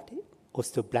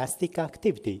osteoblastic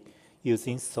activity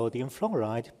using sodium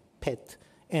fluoride, PET,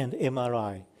 and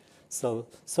MRI. So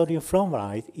sodium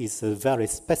fluoride is very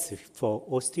specific for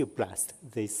osteoblast,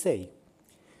 they say.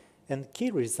 And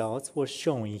key results were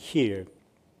shown here.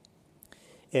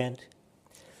 And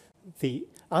the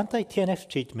anti-TNF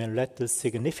treatment led to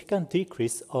significant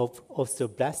decrease of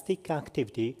osteoblastic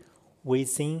activity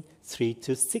within 3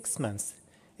 to 6 months.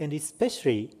 And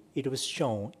especially it was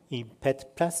shown in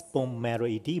PET plus bone marrow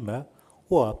edema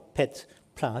or PET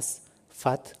plus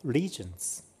fat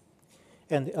lesions.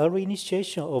 And the early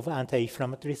initiation of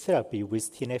anti-inflammatory therapy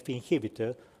with TNF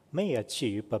inhibitor may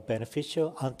achieve a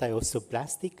beneficial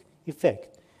anti-osteoblastic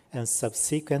effect and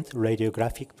subsequent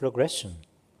radiographic progression.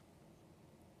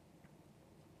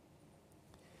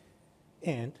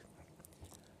 And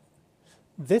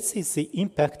this is the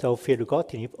impact of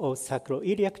filgotinib on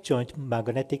sacroiliac joint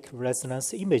magnetic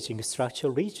resonance imaging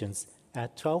structural regions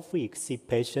at 12 weeks in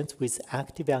patients with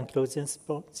active ankylosing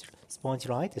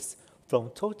spondylitis from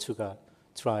Tortuga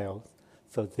trial.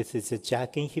 So this is a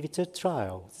JAK inhibitor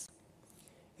trials.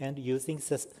 And using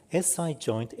the SI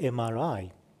joint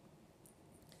MRI.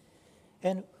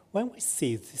 And when we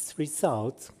see this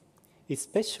result,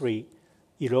 especially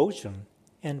erosion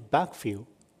and backfill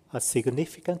are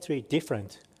significantly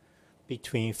different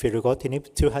between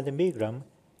filgotinib 200 mg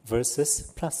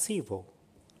versus placebo.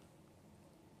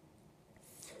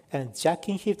 And JAK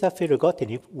inhibitor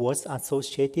filgotinib was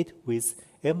associated with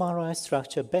MRI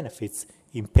structure benefits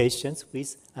in patients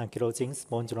with ankylosing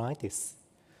spondylitis.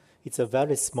 It's a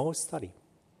very small study.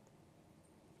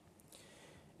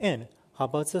 And how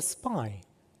about the spine?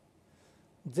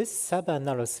 This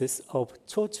sub-analysis of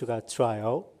Tortuga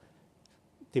trial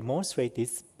demonstrated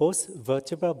both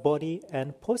vertebral body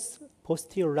and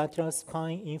posterolateral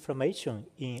spine inflammation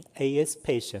in AS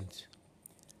patients.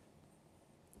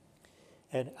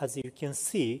 And as you can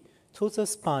see, total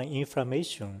spine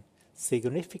inflammation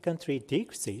significantly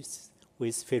decreases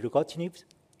with filgotinib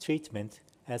treatment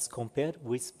as compared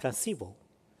with placebo.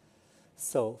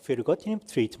 So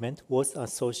filgotinib treatment was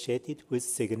associated with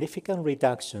significant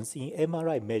reductions in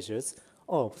MRI measures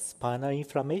of spinal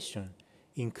inflammation,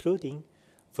 including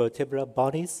vertebral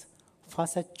bodies,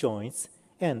 facet joints,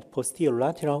 and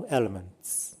posterolateral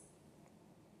elements.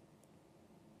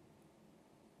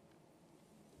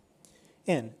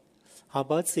 And how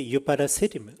about the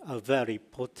upadacitinib, a very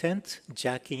potent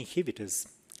JAK inhibitors?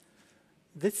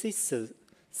 This is a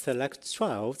select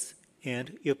trials,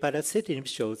 and upadacitinib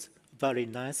shows very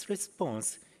nice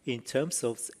response in terms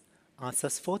of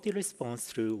ASAS-40 response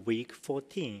through week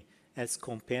 14 as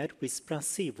compared with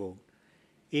placebo,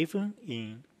 even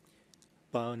in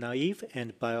bio-naive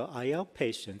and bio-IL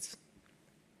patients.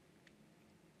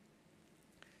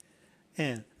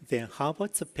 And then how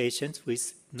about the patients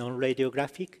with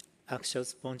non-radiographic axial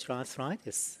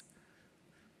spondyloarthritis?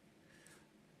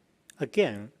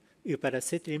 Again,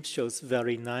 upadacitinib shows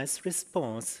very nice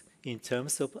response in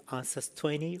terms of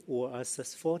ASAS-20 or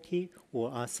ASAS-40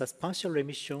 or ASAS partial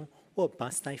remission or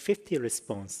BASTI 50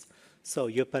 response. So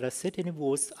upadacitinib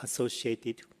was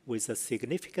associated with a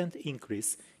significant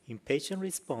increase in patient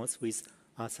response with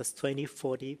ASAS-20,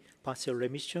 40 partial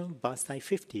remission, BASTI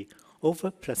 50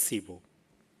 over placebo.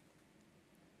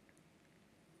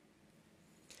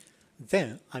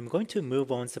 Then I'm going to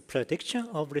move on to the prediction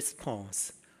of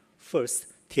response. First,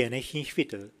 TNF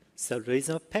inhibitor,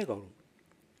 salrizan-pegol.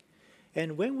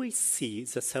 And when we see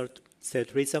the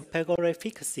salrizan-pegol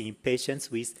efficacy in patients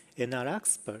with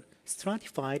NR-AXPR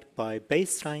stratified by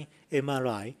baseline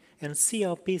MRI and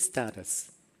CRP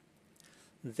status,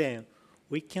 then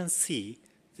we can see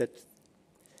that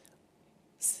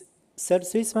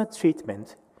salrizan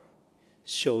treatment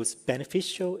shows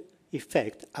beneficial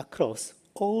effect across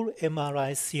all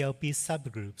MRI CRP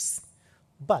subgroups,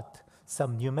 but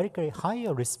some numerically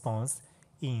higher response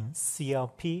in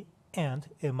CRP and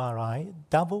MRI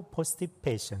double positive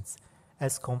patients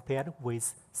as compared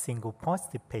with single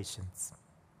positive patients,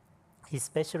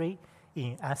 especially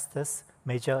in ASTA's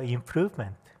major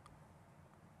improvement.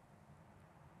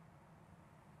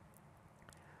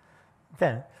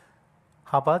 Then,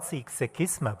 how about the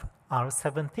ixekizumab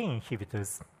R17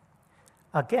 inhibitors?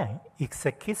 Again,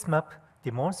 ixekizumab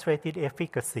demonstrated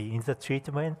efficacy in the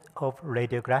treatment of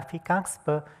radiographic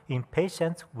AXPR in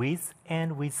patients with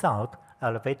and without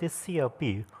elevated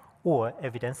CLP or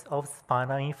evidence of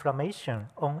spinal inflammation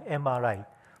on MRI.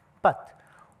 But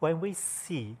when we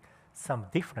see some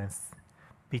difference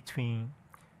between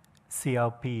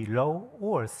CLP low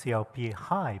or CLP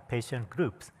high patient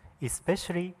groups,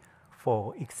 especially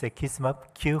for ixekizumab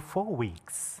Q4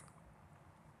 weeks.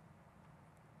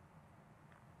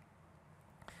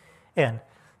 And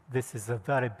this is a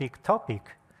very big topic,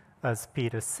 as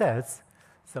Peter says,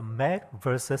 the male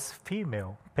versus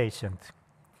female patient.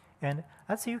 And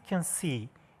as you can see,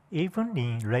 even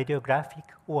in radiographic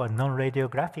or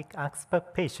non-radiographic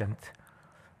AXPR patient,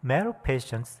 male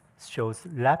patients shows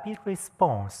rapid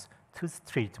response to the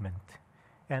treatment,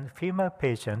 and female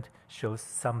patient shows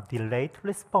some delayed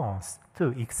response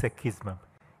to ixekizumab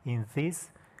in these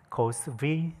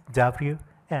COAST-V, W,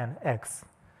 and X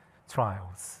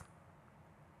trials.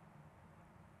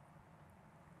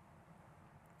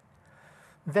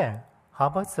 Then, how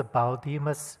about the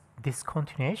bioedematous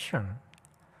discontinuation?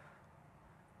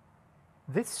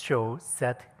 This shows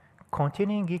that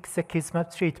continuing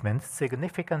ixekizumab treatment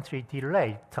significantly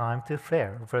delayed time to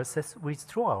flare versus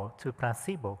withdrawal to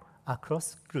placebo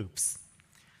across groups.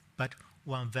 But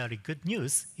one very good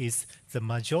news is the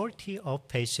majority of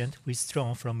patients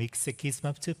withdrawn from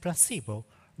ixekizumab to placebo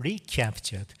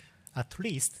recaptured at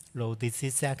least low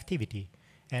disease activity,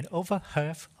 and over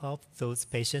half of those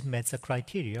patients met the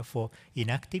criteria for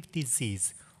inactive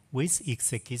disease with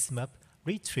ixekizumab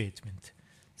retreatment.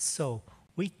 So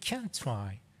we can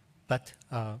try, but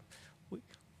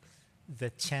the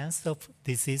chance of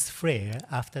disease flare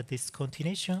after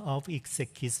discontinuation of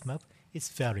ixekizumab is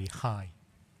very high.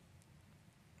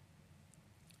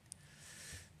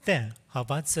 Then, how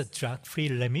about the drug-free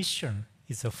remission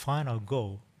is the final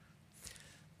goal?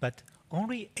 But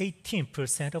only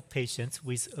 18% of patients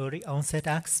with early onset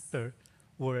AXPR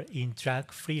were in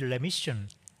drug-free remission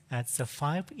at the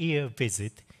 5-year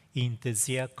visit in the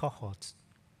ZIA cohort.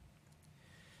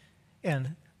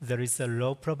 And there is a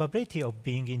low probability of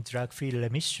being in drug-free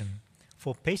remission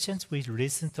for patients with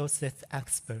recent onset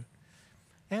AXPR.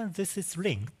 And this is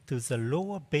linked to the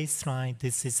lower baseline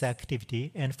disease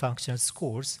activity and function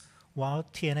scores, while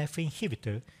TNF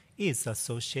inhibitor is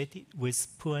associated with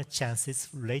poor chances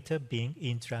later being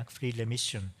in drug-free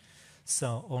remission.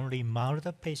 So only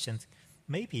milder patients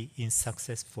may be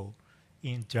successful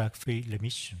in drug-free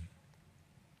remission.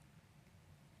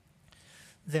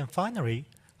 Then finally,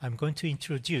 I'm going to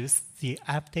introduce the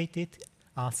updated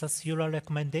ASAS-EULAR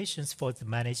recommendations for the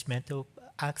management of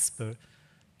AXPR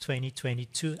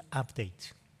 2022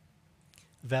 update,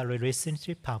 very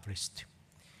recently published.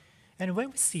 And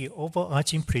when we see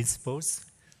overarching principles,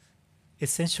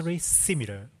 essentially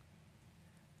similar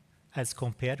as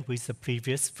compared with the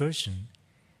previous version,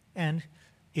 and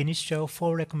initial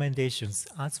 4 recommendations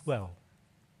as well.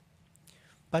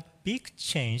 But big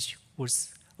change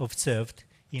was observed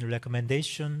in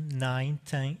recommendation 9,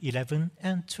 10, 11,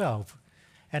 and 12,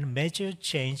 and major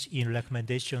change in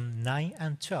recommendation 9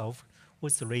 and 12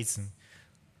 was the reason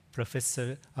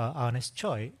Professor Ernest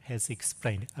Choy has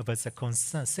explained about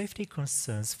the safety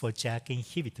concerns for JAK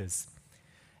inhibitors.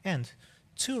 And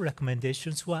 2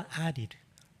 recommendations were added.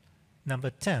 Number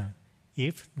 10,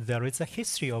 if there is a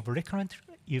history of recurrent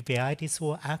uveitis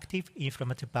or active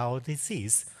inflammatory bowel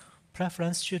disease,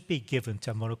 preference should be given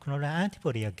to a monoclonal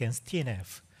antibody against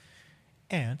TNF.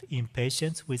 And in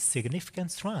patients with significant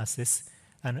psoriasis,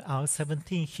 an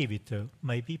R17 inhibitor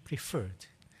may be preferred.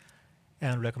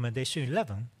 And recommendation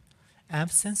 11,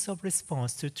 absence of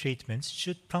response to treatment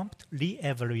should prompt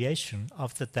re-evaluation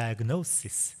of the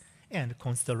diagnosis and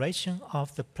consideration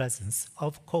of the presence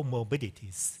of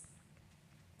comorbidities.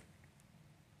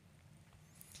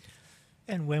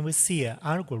 And when we see an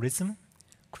algorithm,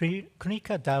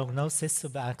 clinical diagnosis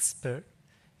of AXPR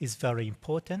is very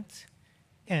important,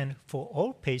 and for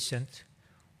all patients,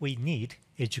 we need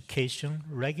education,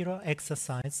 regular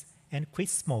exercise, and quit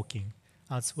smoking,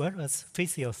 as well as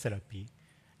physiotherapy.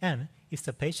 And if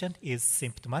the patient is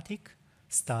symptomatic,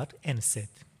 start NSAID.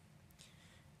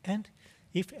 And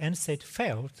if NSAID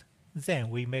failed, then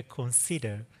we may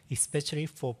consider, especially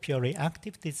for purely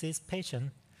active disease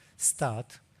patients,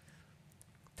 start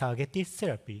targeted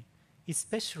therapy,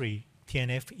 especially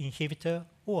TNF inhibitor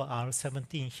or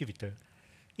IL-17 inhibitor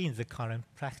in the current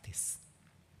practice.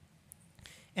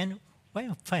 And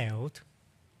when failed,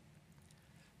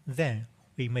 then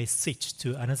we may switch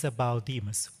to another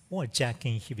biodemas or JAK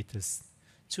inhibitors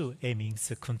to aiming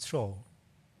the control.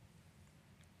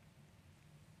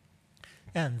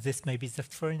 And this may be the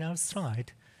final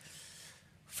slide.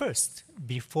 First,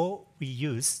 before we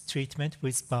use treatment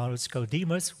with biological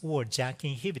demers or JAK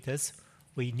inhibitors,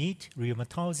 we need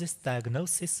rheumatologist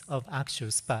diagnosis of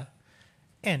axial SpA,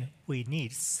 and we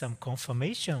need some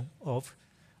confirmation of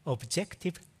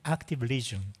objective active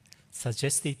lesion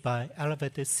suggested by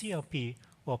elevated CRP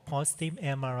or positive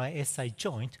MRI SI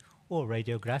joint or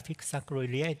radiographic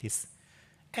sacroiliitis,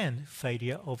 and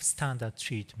failure of standard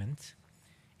treatment,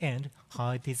 and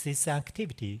high disease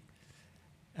activity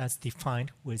as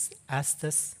defined with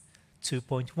ASTAS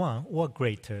 2.1 or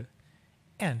greater,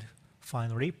 and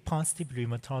finally, positive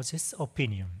rheumatologist's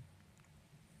opinion.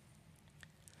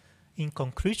 In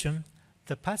conclusion,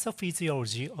 the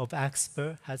pathophysiology of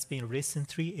AxSpA has been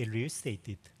recently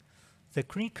elucidated. The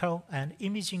clinical and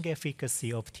imaging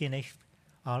efficacy of TNF,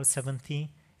 IL-17,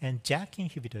 and JAK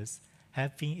inhibitors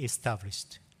have been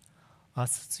established.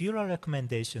 As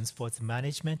recommendations for the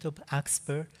management of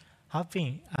AxSpA have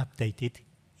been updated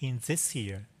in this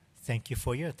year. Thank you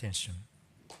for your attention.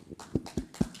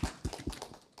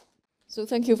 So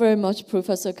thank you very much,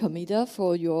 Professor Kameda,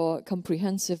 for your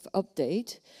comprehensive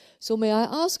update. So may I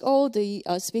ask all the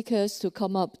speakers to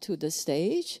come up to the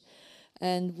stage,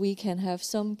 and we can have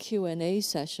some Q&A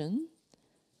session.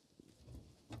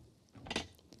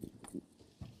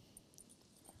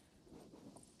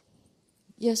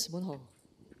 Yes, Moon-ho.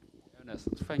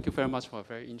 Thank you very much for a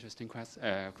very interesting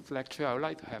lecture. I would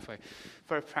like to have a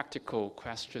very practical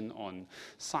question on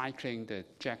cycling the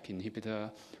JAK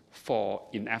inhibitor for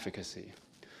inefficacy.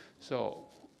 So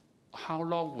how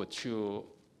long would you,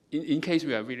 in case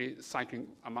we are really cycling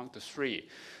among the 3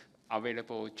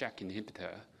 available JAK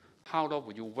inhibitor, how long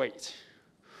would you wait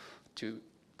to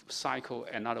cycle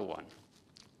another one?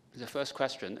 The first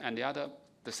question. And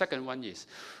the second one is,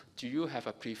 do you have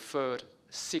a preferred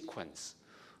sequence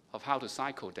of how to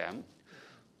cycle them?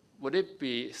 Would it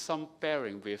be some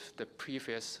bearing with the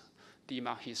previous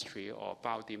DMARD history or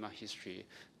biodemar history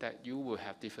that you will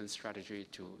have different strategy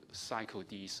to cycle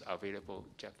these available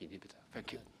JAK inhibitors?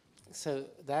 Thank you. So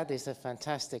that is a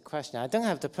fantastic question. I don't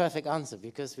have the perfect answer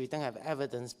because we don't have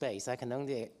evidence base. I can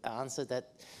only answer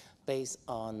that based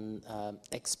on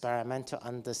experimental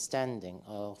understanding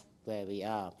of where we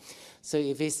are. So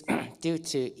if it's due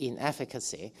to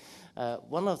inefficacy,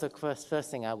 one of the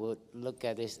first thing I would look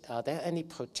at is, are there any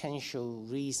potential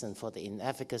reason for the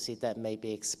inefficacy that may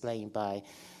be explained by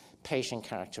patient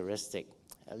characteristic,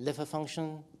 liver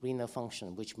function, renal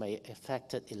function, which may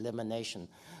affect elimination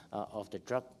of the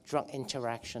drug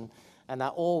interaction. And I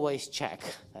always check,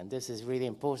 and this is really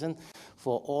important,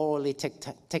 for orally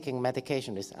taking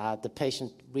medication, are the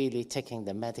patient really taking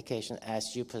the medication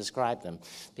as you prescribe them?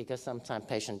 Because sometimes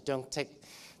patients don't take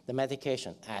the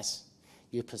medication as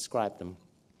you prescribe them.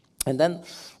 And then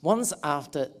once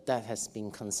after that has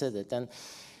been considered, then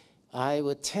I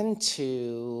would tend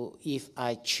to, if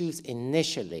I choose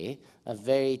initially a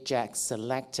very JAK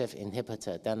selective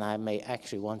inhibitor, then I may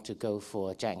actually want to go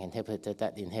for a JAK inhibitor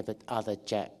that inhibit other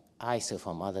JAK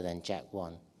isoform other than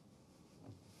JAK1.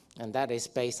 And that is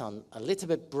based on a little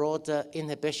bit broader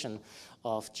inhibition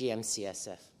of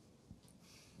GM-CSF.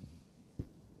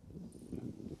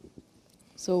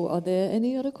 So are there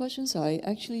any other questions? I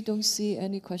actually don't see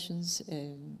any questions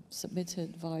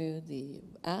submitted via the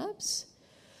apps.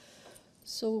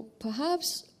 So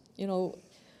perhaps,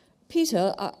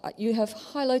 Peter, you have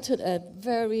highlighted a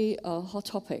very hot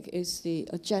topic, is the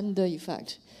gender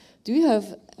effect. Do you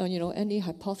have, any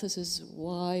hypothesis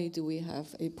why do we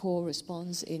have a poor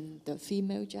response in the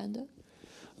female gender?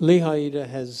 Lee Haida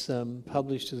has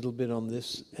published a little bit on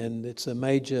this, and it's a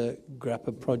major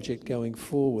GRAPPA project going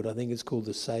forward. I think it's called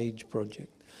the SAGE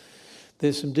project.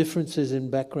 There's some differences in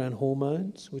background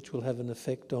hormones, which will have an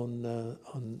effect on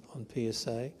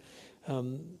PSA.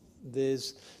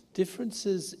 There's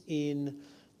differences in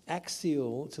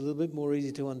axial. It's a little bit more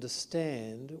easy to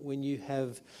understand when you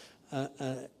have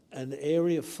an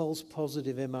area of false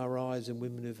positive MRIs in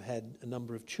women who've had a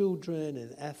number of children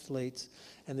and athletes,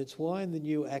 and it's why in the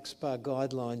new AxSpA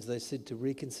guidelines they said to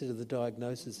reconsider the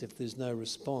diagnosis if there's no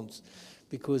response,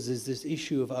 because there's this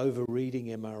issue of over-reading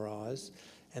MRIs,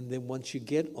 and then once you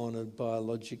get on a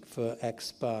biologic for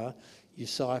AxSpA, you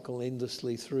cycle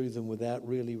endlessly through them without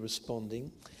really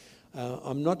responding.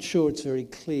 I'm not sure it's very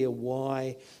clear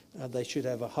why they should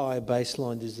have a higher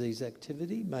baseline disease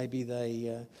activity. Maybe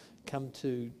they come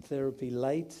to therapy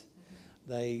late.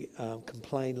 they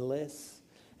complain less,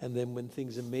 and then when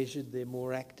things are measured, they're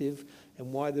more active.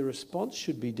 And why the response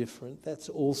should be different, that's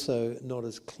also not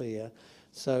as clear.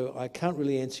 So I can't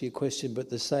really answer your question, but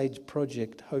the SAGE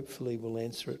project hopefully will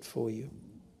answer it for you.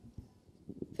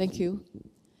 Thank you.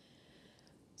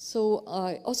 So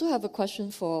I also have a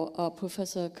question for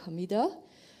Professor Kameda.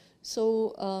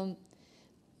 So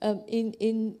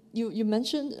you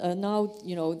mentioned now,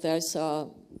 there's a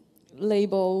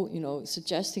label,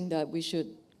 suggesting that we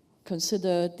should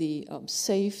consider the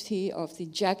safety of the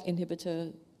JAK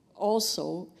inhibitor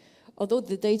also, although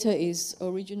the data is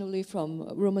originally from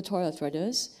rheumatoid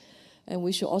arthritis, and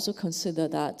we should also consider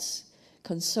that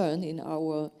concern in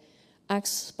our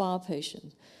APLAR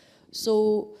patient.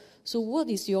 So what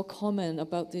is your comment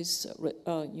about this,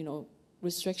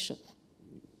 restriction?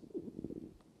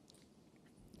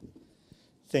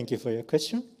 Thank you for your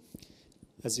question.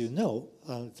 As you know,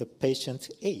 the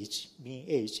patient age, mean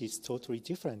age, is totally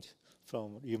different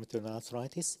from rheumatoid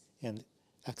arthritis and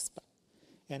APLAR.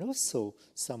 And also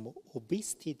some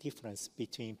obesity difference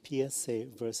between PSA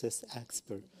versus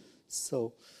APLAR.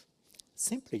 So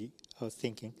simply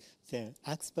thinking the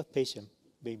APLAR patient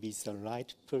may be the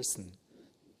right person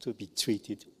to be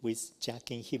treated with JAK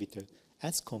inhibitor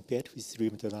as compared with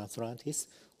rheumatoid arthritis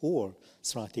or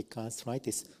psoriatic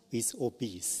arthritis with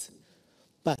obese.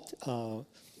 But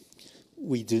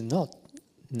we do not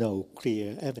know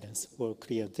clear evidence or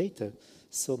clear data.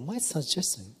 So my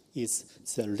suggestion is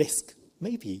the risk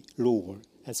may be lower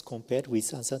as compared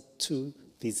with other two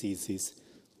diseases.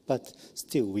 But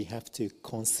still, we have to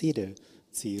consider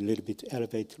the little bit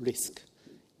elevated risk,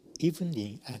 even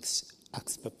in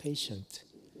APLAR patient.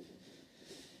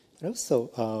 And also,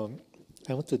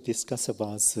 I want to discuss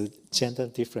about the gender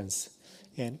difference.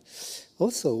 And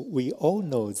also, we all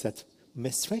know that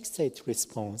methotrexate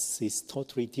response is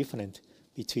totally different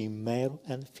between male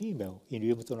and female in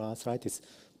rheumatoid arthritis.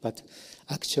 But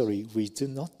actually, we do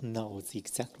not know the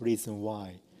exact reason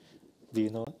why. Do you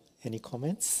know any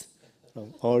comments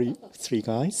from all three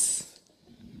guys?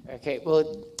 Okay,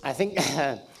 well, I think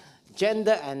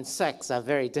gender and sex are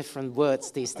very different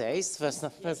words these days, first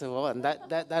of all, and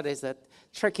that is a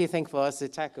tricky thing for us to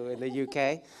tackle in the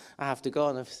UK. I have to go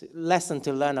on a lesson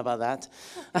to learn about that.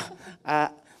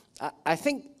 I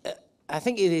think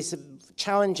it is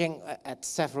challenging at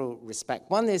several respects.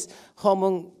 One is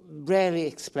hormone rarely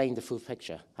explain the full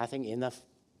picture. I think enough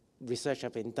research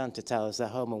has been done to tell us that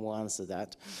hormone will answer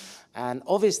that. And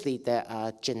obviously there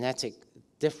are genetic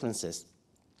differences.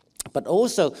 But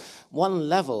also one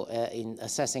level in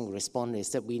assessing response is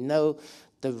that we know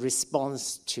the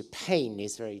response to pain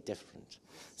is very different.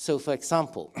 So for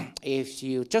example, if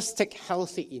you just take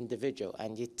healthy individual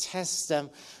and you test them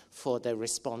for the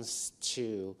response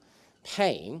to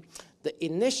pain, the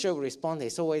initial response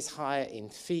is always higher in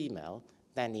female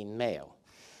than in male.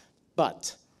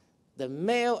 But the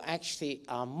male actually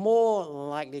are more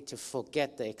likely to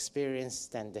forget the experience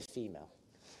than the female.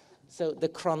 So the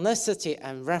chronicity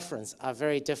and reference are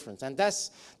very different. And that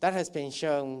has been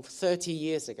shown 30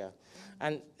 years ago.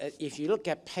 And if you look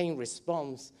at pain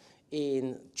response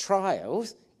in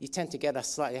trials, you tend to get a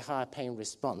slightly higher pain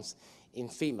response in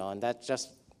female. And that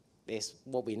just is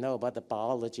what we know about the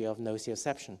biology of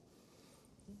nociception.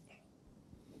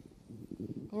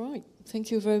 All right,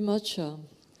 thank you very much.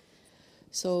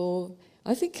 So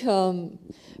I think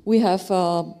we have,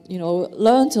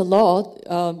 learned a lot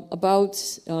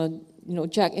about,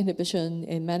 JAK inhibition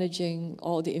in managing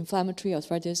all the inflammatory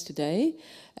arthritis today.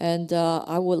 And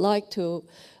I would like to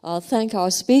thank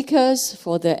our speakers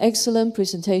for their excellent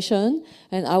presentation.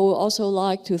 And I would also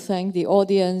like to thank the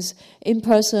audience in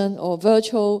person or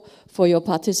virtual for your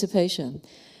participation.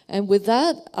 And with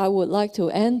that, I would like to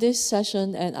end this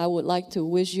session, and I would like to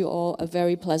wish you all a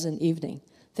very pleasant evening.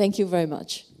 Thank you very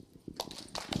much.